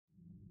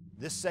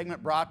This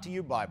segment brought to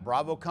you by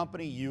Bravo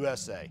Company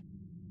USA.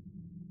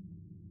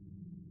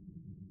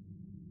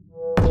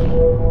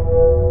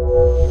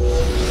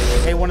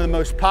 Hey, one of the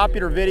most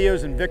popular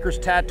videos in Vickers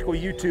Tactical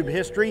YouTube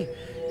history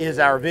is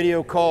our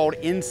video called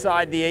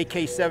Inside the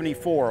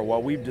AK-74.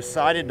 Well, we've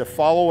decided to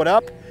follow it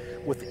up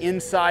with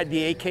Inside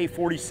the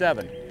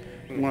AK-47.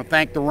 I want to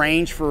thank the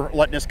range for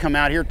letting us come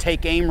out here,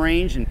 Take Aim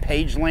Range in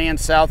Pageland,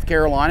 South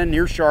Carolina,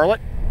 near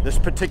Charlotte. This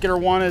particular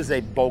one is a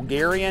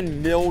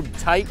Bulgarian milled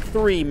Type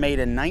 3 made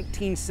in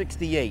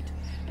 1968.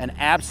 An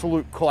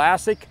absolute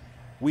classic.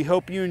 We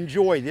hope you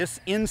enjoy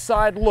this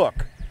inside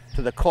look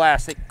to the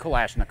classic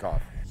Kalashnikov.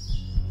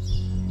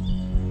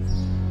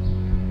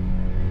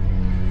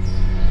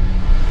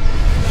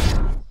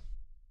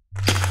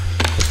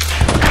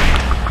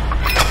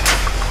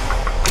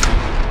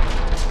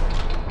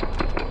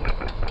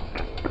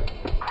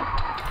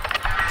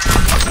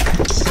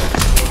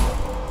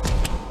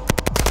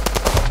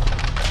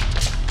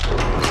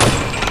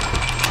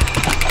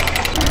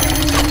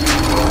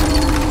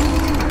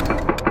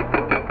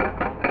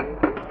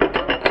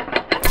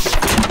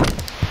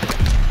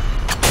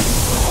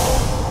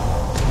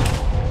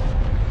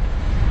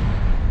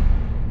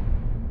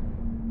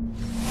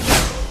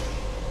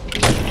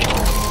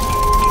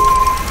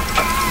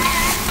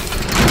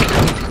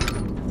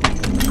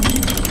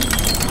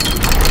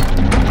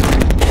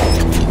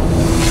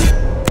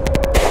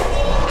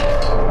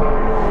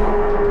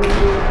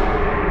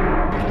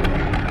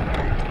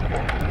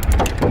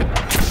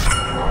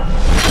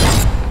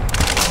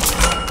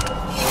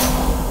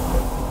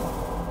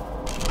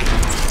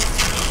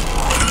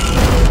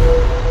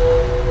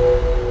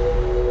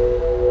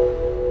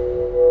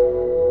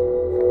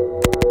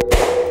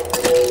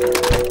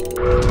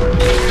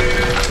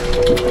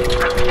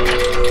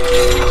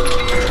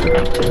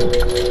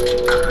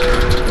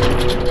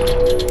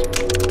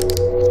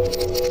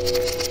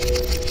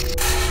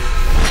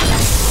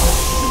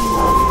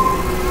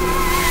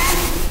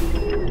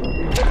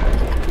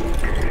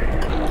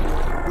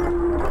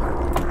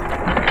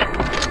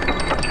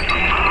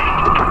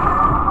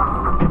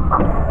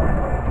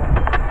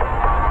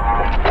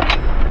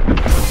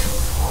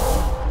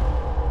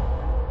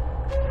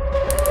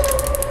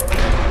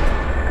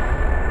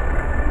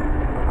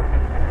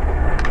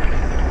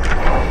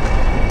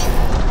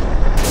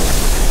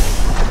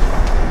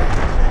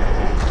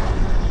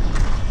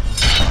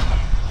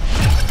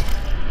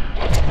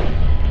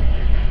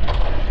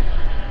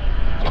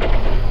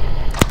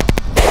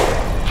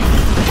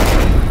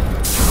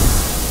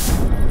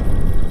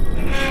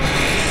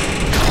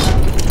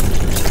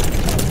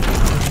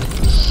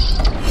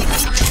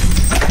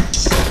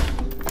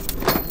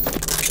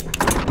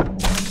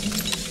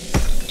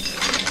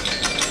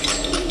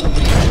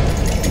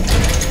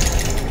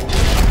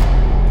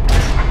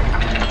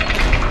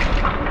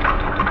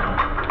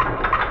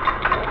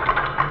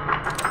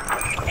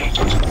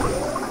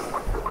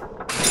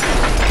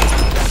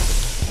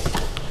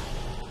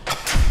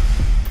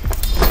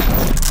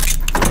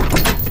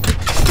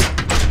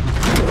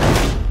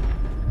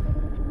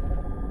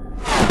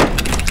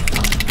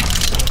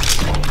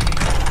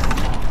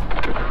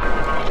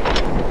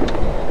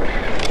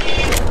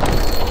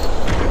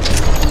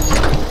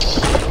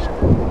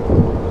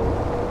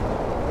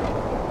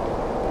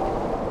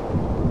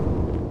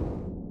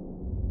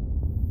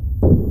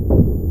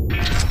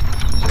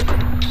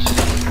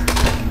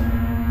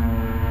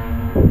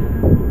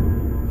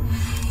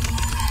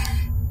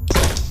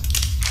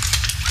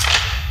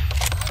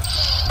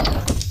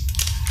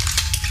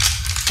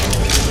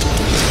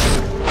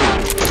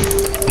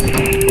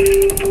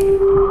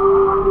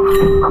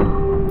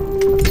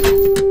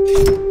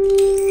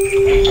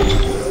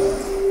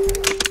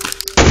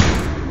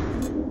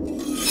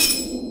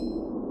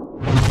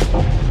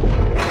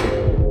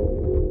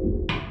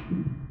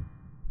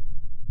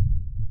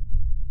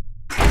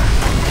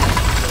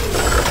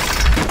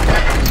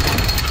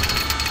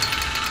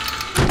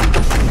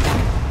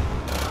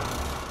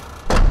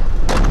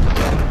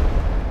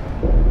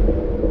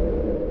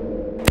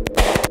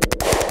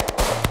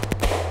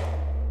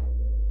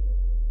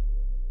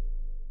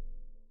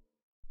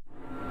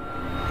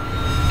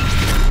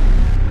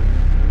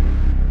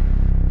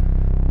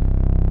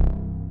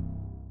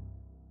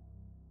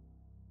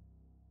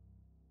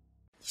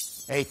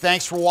 Hey,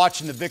 thanks for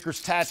watching the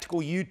Vickers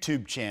Tactical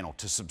YouTube channel.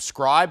 To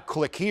subscribe,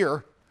 click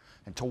here.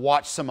 And to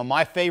watch some of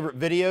my favorite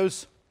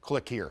videos,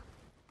 click here.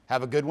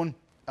 Have a good one.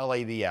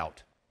 LAV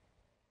out.